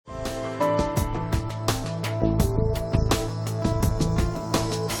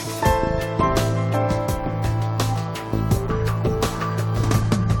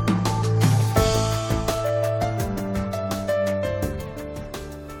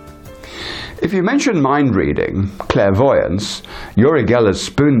If you mention mind reading, clairvoyance, Uri Geller's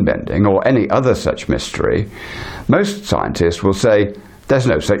spoon bending, or any other such mystery, most scientists will say there's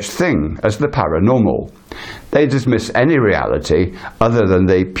no such thing as the paranormal. They dismiss any reality other than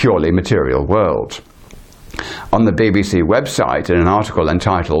the purely material world. On the BBC website, in an article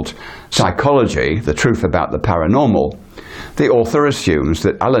entitled Psychology, the Truth About the Paranormal, the author assumes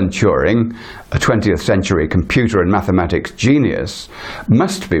that Alan Turing, a 20th century computer and mathematics genius,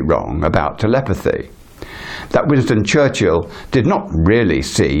 must be wrong about telepathy. That Winston Churchill did not really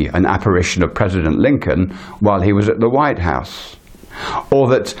see an apparition of President Lincoln while he was at the White House. Or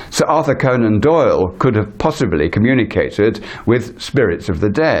that Sir Arthur Conan Doyle could have possibly communicated with spirits of the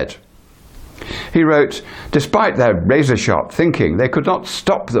dead. He wrote, despite their razor-sharp thinking, they could not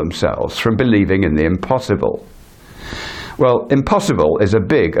stop themselves from believing in the impossible. Well, impossible is a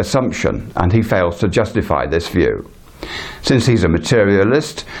big assumption, and he fails to justify this view. Since he's a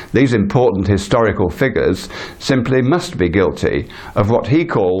materialist, these important historical figures simply must be guilty of what he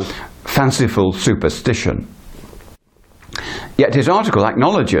calls fanciful superstition. Yet his article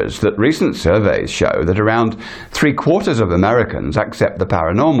acknowledges that recent surveys show that around 3/4 of Americans accept the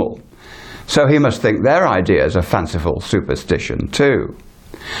paranormal. So he must think their ideas are fanciful superstition too.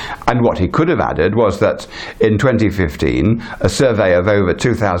 And what he could have added was that in 2015, a survey of over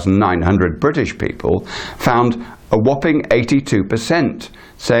 2,900 British people found a whopping 82%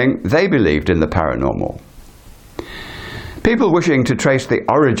 saying they believed in the paranormal. People wishing to trace the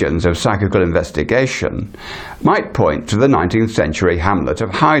origins of psychical investigation might point to the 19th century hamlet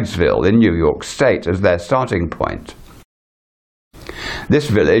of Hydesville in New York State as their starting point. This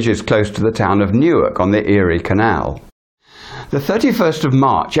village is close to the town of Newark on the Erie Canal. The 31st of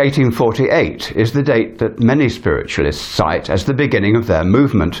March 1848 is the date that many spiritualists cite as the beginning of their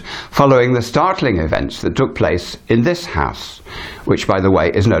movement, following the startling events that took place in this house, which, by the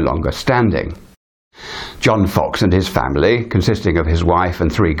way, is no longer standing. John Fox and his family, consisting of his wife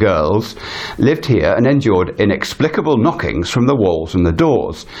and 3 girls, lived here and endured inexplicable knockings from the walls and the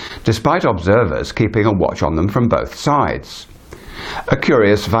doors, despite observers keeping a watch on them from both sides. A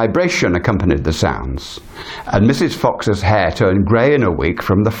curious vibration accompanied the sounds, and Mrs. Fox's hair turned grey in a week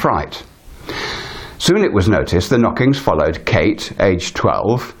from the fright. Soon it was noticed the knockings followed Kate, aged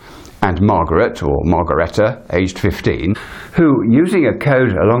 12, and Margaret, or Margaretta, aged 15, who, using a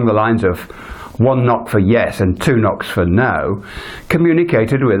code along the lines of 1 knock for yes and 2 knocks for no,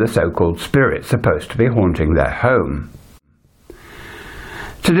 communicated with a so-called spirit supposed to be haunting their home.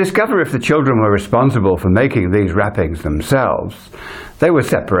 To discover if the children were responsible for making these rappings themselves, they were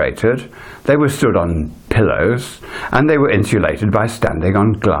separated, they were stood on pillows, and they were insulated by standing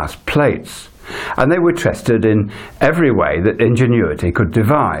on glass plates, and they were tested in every way that ingenuity could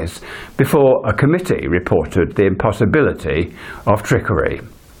devise before a committee reported the impossibility of trickery.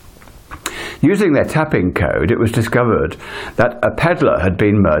 Using their tapping code, it was discovered that a peddler had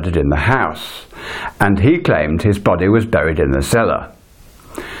been murdered in the house, and he claimed his body was buried in the cellar.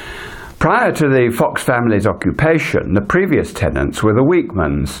 Prior to the Fox family's occupation, the previous tenants were the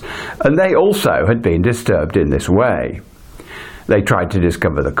Weekmans, and they also had been disturbed in this way. They tried to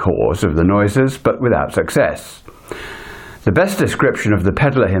discover the cause of the noises, but without success. The best description of the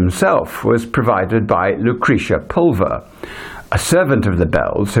peddler himself was provided by Lucretia Pulver, a servant of the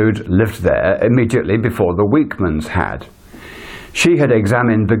Bells who'd lived there immediately before the Weekmans had. She had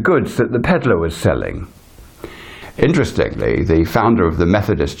examined the goods that the peddler was selling. Interestingly, the founder of the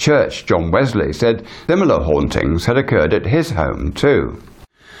Methodist Church, John Wesley, said similar hauntings had occurred at his home too.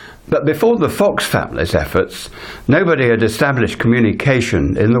 But before the Fox family's efforts, nobody had established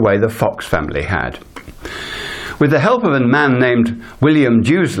communication in the way the Fox family had. With the help of a man named William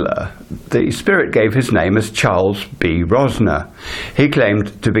Dewsler, the spirit gave his name as Charles B. Rosner. He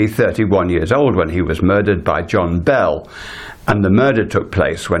claimed to be 31 years old when he was murdered by John Bell, and the murder took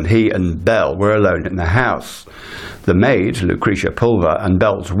place when he and Bell were alone in the house. The maid, Lucretia Pulver, and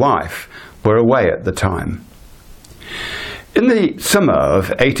Bell's wife were away at the time. In the summer of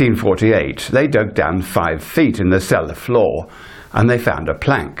 1848, they dug down 5 feet in the cellar floor, and they found a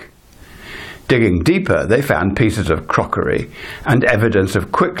plank. Digging deeper, they found pieces of crockery and evidence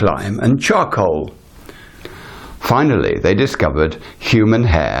of quicklime and charcoal. Finally, they discovered human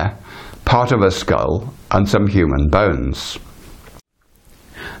hair, part of a skull, and some human bones.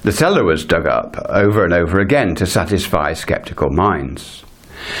 The cellar was dug up over and over again to satisfy skeptical minds.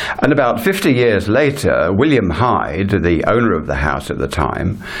 And about 50 years later, William Hyde, the owner of the house at the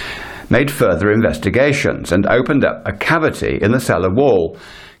time, made further investigations and opened up a cavity in the cellar wall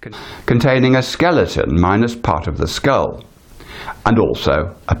containing a skeleton minus part of the skull, and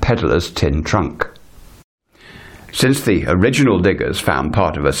also a peddler's tin trunk. Since the original diggers found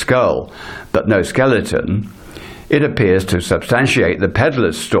part of a skull, but no skeleton, it appears to substantiate the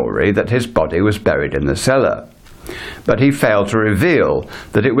peddler's story that his body was buried in the cellar. But he failed to reveal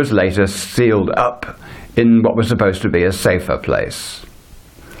that it was later sealed up in what was supposed to be a safer place.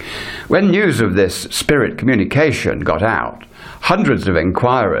 When news of this spirit communication got out, hundreds of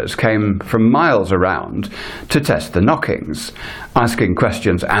inquirers came from miles around to test the knockings, asking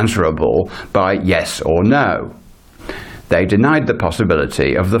questions answerable by yes or no. They denied the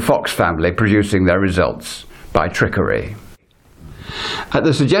possibility of the Fox family producing their results by trickery. At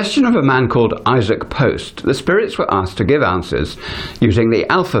the suggestion of a man called Isaac Post, the spirits were asked to give answers using the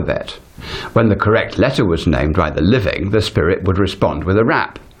alphabet. When the correct letter was named by the living, the spirit would respond with a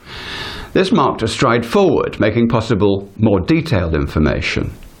rap. This marked a stride forward, making possible more detailed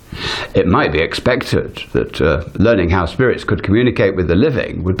information. It might be expected that learning how spirits could communicate with the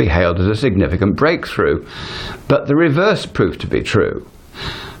living would be hailed as a significant breakthrough, but the reverse proved to be true.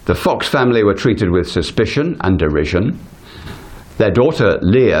 The Fox family were treated with suspicion and derision. Their daughter,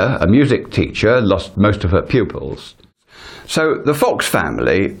 Leah, a music teacher, lost most of her pupils. So the Fox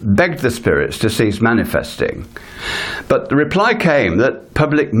family begged the spirits to cease manifesting. But the reply came that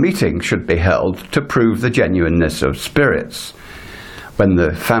public meetings should be held to prove the genuineness of spirits. When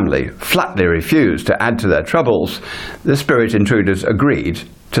the family flatly refused to add to their troubles, the spirit intruders agreed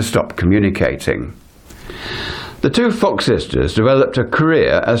to stop communicating. The two Fox sisters developed a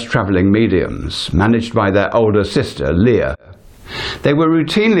career as travelling mediums, managed by their older sister, Leah. They were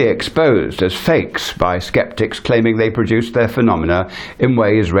routinely exposed as fakes by skeptics claiming they produced their phenomena in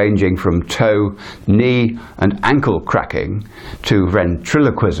ways ranging from toe, knee and ankle cracking to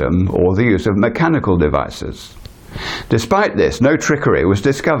ventriloquism or the use of mechanical devices. Despite this, no trickery was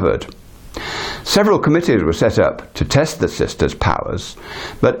discovered. Several committees were set up to test the sisters' powers,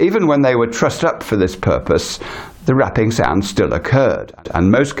 but even when they were trussed up for this purpose, the rapping sound still occurred, and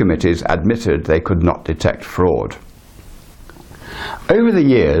most committees admitted they could not detect fraud. Over the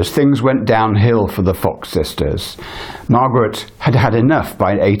years, things went downhill for the Fox sisters. Margaret had had enough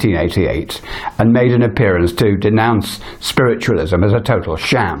by 1888 and made an appearance to denounce spiritualism as a total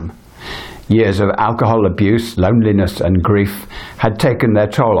sham. Years of alcohol abuse, loneliness and grief had taken their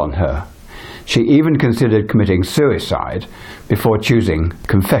toll on her. She even considered committing suicide before choosing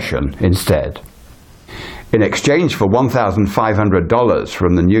confession instead. In exchange for $1,500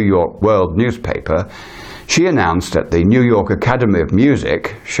 from the New York World newspaper, she announced at the New York Academy of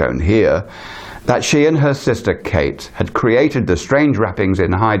Music, shown here, that she and her sister Kate had created the strange rappings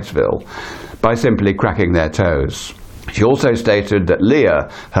in Hydesville by simply cracking their toes. She also stated that Leah,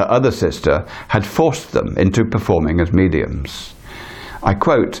 her other sister, had forced them into performing as mediums. I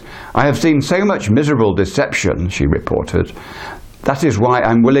quote, "I have seen so much miserable deception," she reported. "That is why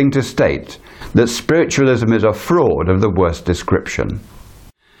I'm willing to state that spiritualism is a fraud of the worst description."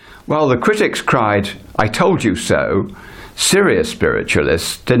 While the critics cried, "I told you so," serious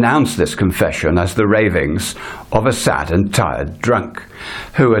spiritualists denounced this confession as the ravings of a sad and tired drunk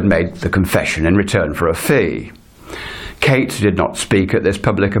who had made the confession in return for a fee. Kate did not speak at this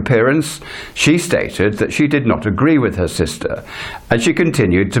public appearance. She stated that she did not agree with her sister, and she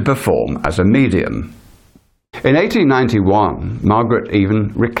continued to perform as a medium. In 1891, Margaret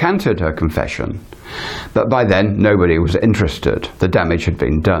even recanted her confession, but by then nobody was interested. The damage had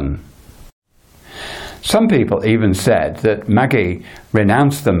been done. Some people even said that Maggie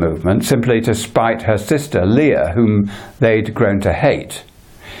renounced the movement simply to spite her sister Leah, whom they'd grown to hate.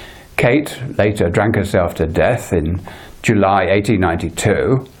 Kate later drank herself to death in July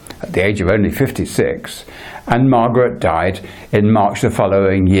 1892, at the age of only 56, and Margaret died in March the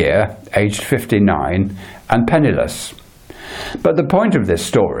following year, aged 59 and penniless. But the point of this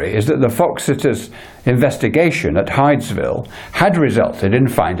story is that the Fox sisters' investigation at Hydesville had resulted in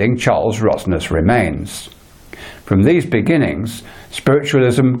finding Charles Rosner's remains. From these beginnings,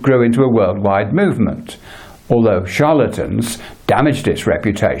 spiritualism grew into a worldwide movement, although charlatans damaged its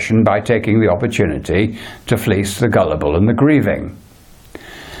reputation by taking the opportunity to fleece the gullible and the grieving.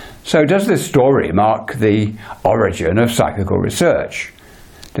 So does this story mark the origin of psychical research?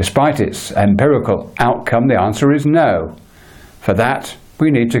 Despite its empirical outcome, the answer is no. For that,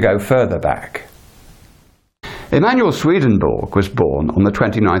 we need to go further back. Emanuel Swedenborg was born on the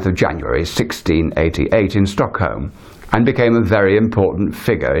 29th of January 1688 in Stockholm and became a very important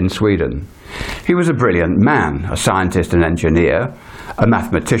figure in Sweden. He was a brilliant man, a scientist and engineer, a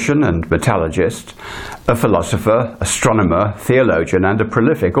mathematician and metallurgist, a philosopher, astronomer, theologian and a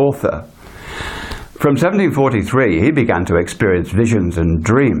prolific author. From 1743 he began to experience visions and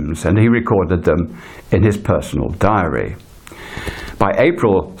dreams, and he recorded them in his personal diary. By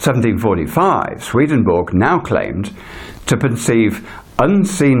April 1745, Swedenborg now claimed to perceive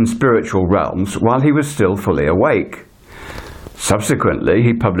unseen spiritual realms while he was still fully awake. Subsequently,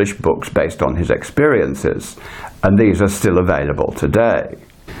 he published books based on his experiences, and these are still available today.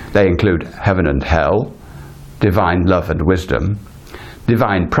 They include Heaven and Hell, Divine Love and Wisdom,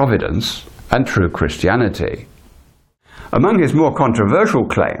 Divine Providence, and True Christianity. Among his more controversial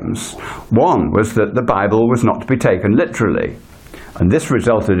claims, one was that the Bible was not to be taken literally, and this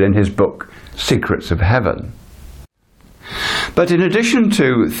resulted in his book Secrets of Heaven. But in addition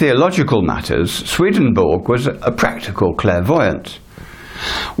to theological matters, Swedenborg was a practical clairvoyant.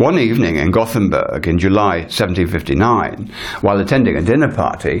 One evening in Gothenburg in July 1759, while attending a dinner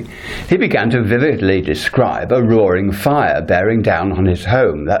party, he began to vividly describe a roaring fire bearing down on his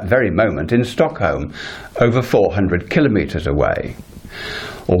home that very moment in Stockholm, over 400 kilometers away.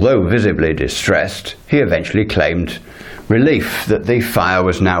 Although visibly distressed, he eventually claimed relief that the fire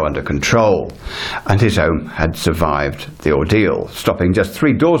was now under control, and his home had survived the ordeal, stopping just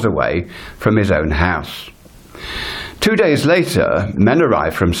 3 doors away from his own house. 2 days later, men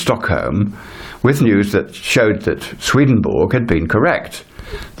arrived from Stockholm with news that showed that Swedenborg had been correct.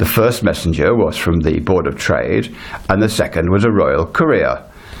 The first messenger was from the Board of Trade, and the second was a royal courier.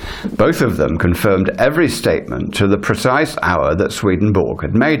 Both of them confirmed every statement to the precise hour that Swedenborg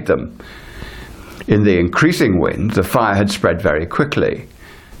had made them. In the increasing wind, the fire had spread very quickly,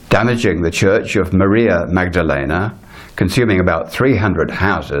 damaging the church of Maria Magdalena, consuming about 300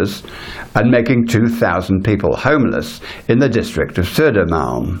 houses, and making 2,000 people homeless in the district of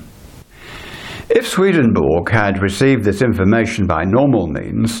Södermalm. If Swedenborg had received this information by normal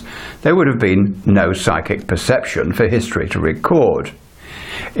means, there would have been no psychic perception for history to record.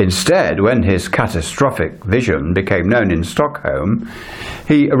 Instead, when his catastrophic vision became known in Stockholm,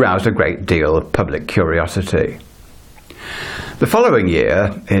 he aroused a great deal of public curiosity. The following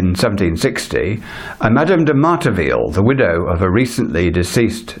year, in 1760, Madame de Marteville, the widow of a recently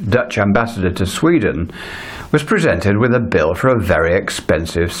deceased Dutch ambassador to Sweden, was presented with a bill for a very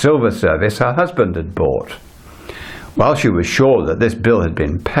expensive silver service her husband had bought. While she was sure that this bill had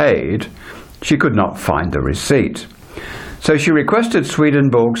been paid, she could not find the receipt. So she requested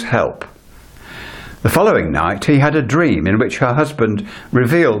Swedenborg's help. The following night he had a dream in which her husband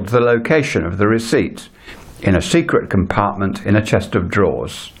revealed the location of the receipt in a secret compartment in a chest of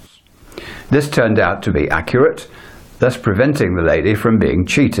drawers. This turned out to be accurate, thus preventing the lady from being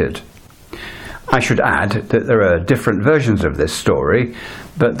cheated. I should add that there are different versions of this story,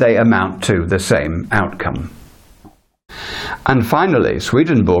 but they amount to the same outcome. And finally,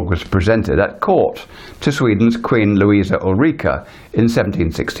 Swedenborg was presented at court to Sweden's Queen Louisa Ulrika in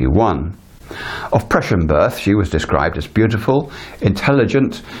 1761. Of Prussian birth, she was described as beautiful,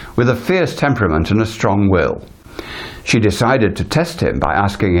 intelligent, with a fierce temperament and a strong will. She decided to test him by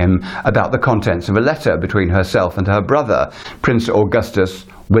asking him about the contents of a letter between herself and her brother, Prince Augustus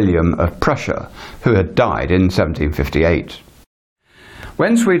William of Prussia, who had died in 1758.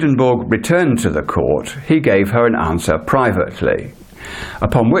 When Swedenborg returned to the court, he gave her an answer privately,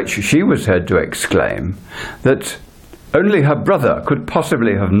 upon which she was heard to exclaim that only her brother could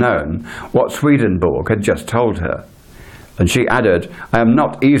possibly have known what Swedenborg had just told her. And she added, "I am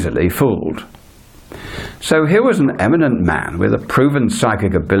not easily fooled." So here was an eminent man with a proven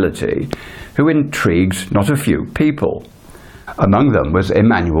psychic ability who intrigued not a few people. Among them was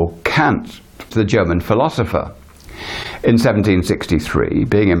Immanuel Kant, the German philosopher. In 1763,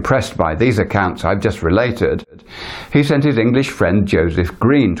 being impressed by these accounts I've just related, he sent his English friend Joseph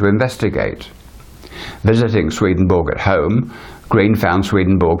Green to investigate. Visiting Swedenborg at home, Green found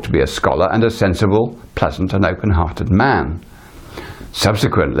Swedenborg to be a scholar and a sensible, pleasant and open-hearted man.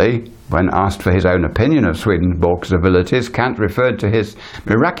 Subsequently, when asked for his own opinion of Swedenborg's abilities, Kant referred to his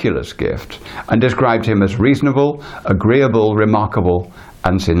miraculous gift and described him as reasonable, agreeable, remarkable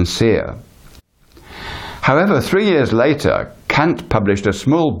and sincere. However, 3 years later, Kant published a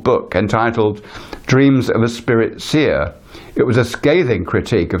small book entitled Dreams of a Spirit Seer. It was a scathing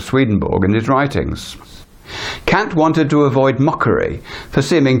critique of Swedenborg and his writings. Kant wanted to avoid mockery for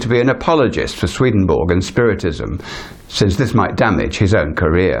seeming to be an apologist for Swedenborg and Spiritism, since this might damage his own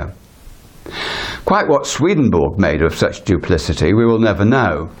career. Quite what Swedenborg made of such duplicity we will never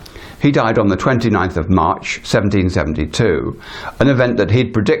know. He died on the 29th of March 1772, an event that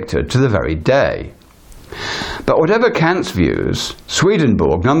he'd predicted to the very day. But whatever Kant's views,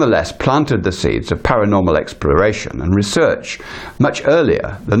 Swedenborg nonetheless planted the seeds of paranormal exploration and research much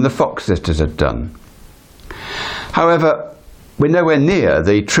earlier than the Fox sisters had done. However, we're nowhere near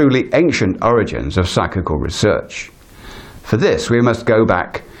the truly ancient origins of psychical research. For this, we must go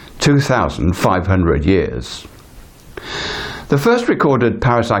back 2,500 years. The first recorded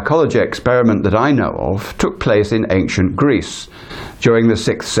parapsychology experiment that I know of took place in ancient Greece during the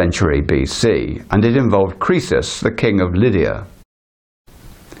 6th century BC, and it involved Croesus, the king of Lydia.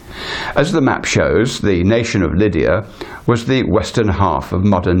 As the map shows, the nation of Lydia was the western half of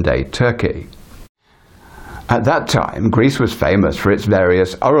modern-day Turkey. At that time, Greece was famous for its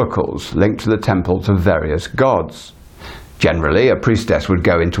various oracles linked to the temples of various gods. Generally, a priestess would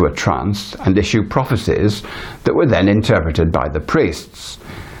go into a trance and issue prophecies that were then interpreted by the priests.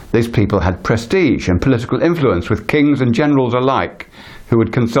 These people had prestige and political influence with kings and generals alike, who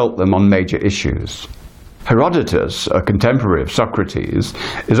would consult them on major issues. Herodotus, a contemporary of Socrates,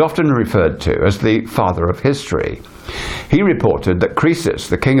 is often referred to as the father of history. He reported that Croesus,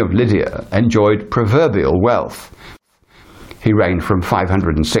 the king of Lydia, enjoyed proverbial wealth. He reigned from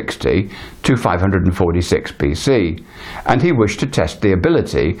 560 to 546 BC, and he wished to test the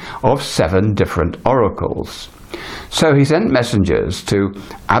ability of 7 different oracles. So he sent messengers to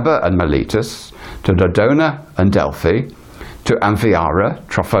Abba and Miletus, to Dodona and Delphi, to Amphiara,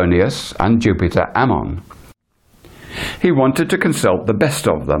 Trophonius, and Jupiter Ammon. He wanted to consult the best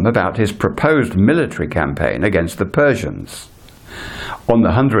of them about his proposed military campaign against the Persians. On the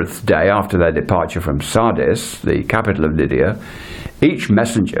 100th day after their departure from Sardis, the capital of Lydia, each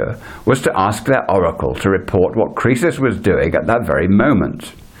messenger was to ask their oracle to report what Croesus was doing at that very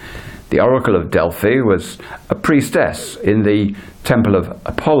moment. The oracle of Delphi was a priestess in the temple of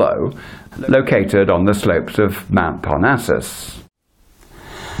Apollo, located on the slopes of Mount Parnassus.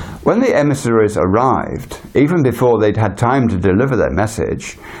 When the emissaries arrived, even before they'd had time to deliver their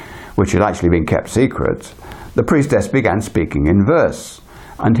message, which had actually been kept secret, the priestess began speaking in verse,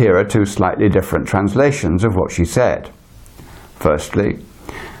 and here are 2 slightly different translations of what she said. Firstly,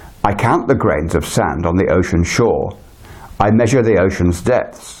 I count the grains of sand on the ocean shore. I measure the ocean's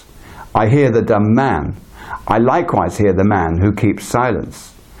depths. I hear the dumb man. I likewise hear the man who keeps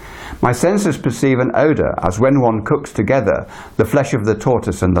silence. My senses perceive an odour, as when one cooks together the flesh of the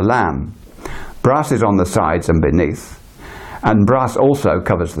tortoise and the lamb. Brass is on the sides and beneath, and brass also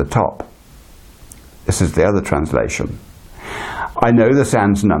covers the top. This is the other translation. I know the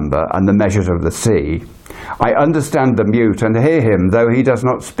sand's number and the measures of the sea. I understand the mute and hear him, though he does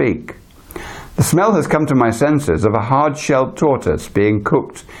not speak. The smell has come to my senses of a hard-shelled tortoise being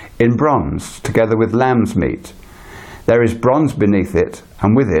cooked in bronze, together with lamb's meat. There is bronze beneath it,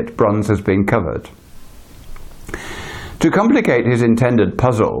 and with it bronze has been covered. To complicate his intended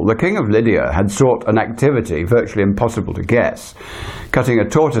puzzle, the king of Lydia had sought an activity virtually impossible to guess. Cutting a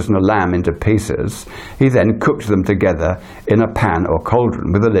tortoise and a lamb into pieces, he then cooked them together in a pan or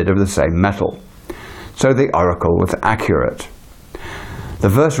cauldron with a lid of the same metal. So the oracle was accurate. The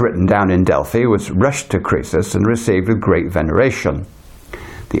verse written down in Delphi was rushed to Croesus and received with great veneration.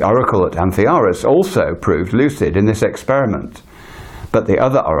 The oracle at Amphiara's also proved lucid in this experiment, but the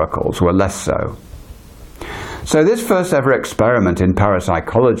other oracles were less so. So this first ever experiment in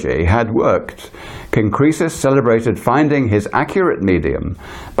parapsychology had worked. King Croesus celebrated finding his accurate medium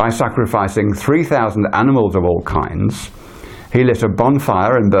by sacrificing 3,000 animals of all kinds. He lit a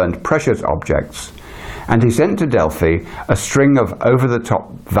bonfire and burned precious objects, and he sent to Delphi a string of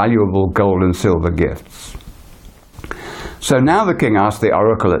over-the-top valuable gold and silver gifts. So now the king asked the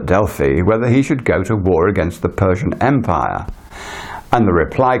oracle at Delphi whether he should go to war against the Persian Empire, and the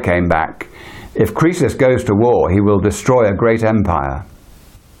reply came back, if Croesus goes to war, he will destroy a great empire.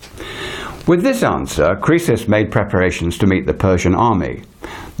 With this answer, Croesus made preparations to meet the Persian army.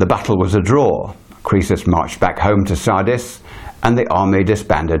 The battle was a draw. Croesus marched back home to Sardis, and the army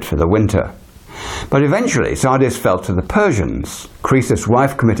disbanded for the winter. But eventually Sardis fell to the Persians. Croesus'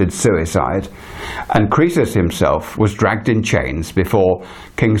 wife committed suicide, and Croesus himself was dragged in chains before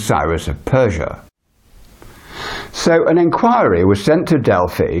King Cyrus of Persia. So an inquiry was sent to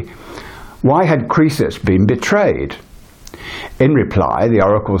Delphi. Why had Croesus been betrayed? In reply, the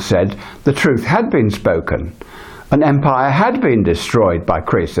oracle said the truth had been spoken. An empire had been destroyed by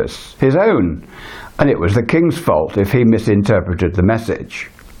Croesus, his own, and it was the king's fault if he misinterpreted the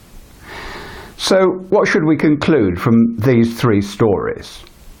message. So what should we conclude from these 3 stories?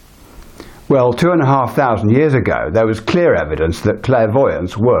 Well, 2,500 years ago, there was clear evidence that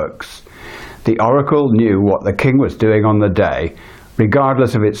clairvoyance works. The oracle knew what the king was doing on the day,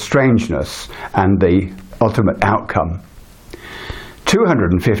 regardless of its strangeness and the ultimate outcome.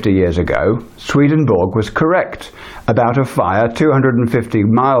 250 years ago, Swedenborg was correct about a fire 250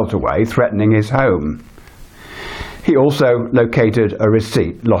 miles away threatening his home. He also located a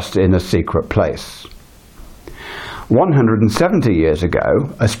receipt lost in a secret place. 170 years ago,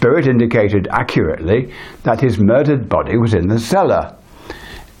 a spirit indicated accurately that his murdered body was in the cellar.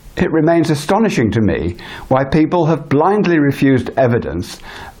 It remains astonishing to me why people have blindly refused evidence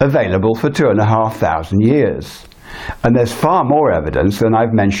available for 2,500 years. And there's far more evidence than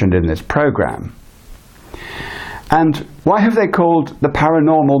I've mentioned in this program. And why have they called the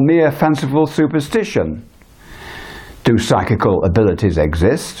paranormal mere fanciful superstition? Do psychical abilities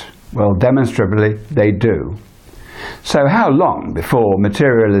exist? Well, demonstrably they do. So how long before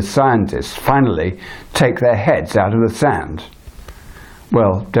materialist scientists finally take their heads out of the sand?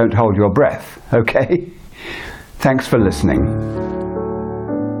 Well, don't hold your breath, okay? Thanks for listening.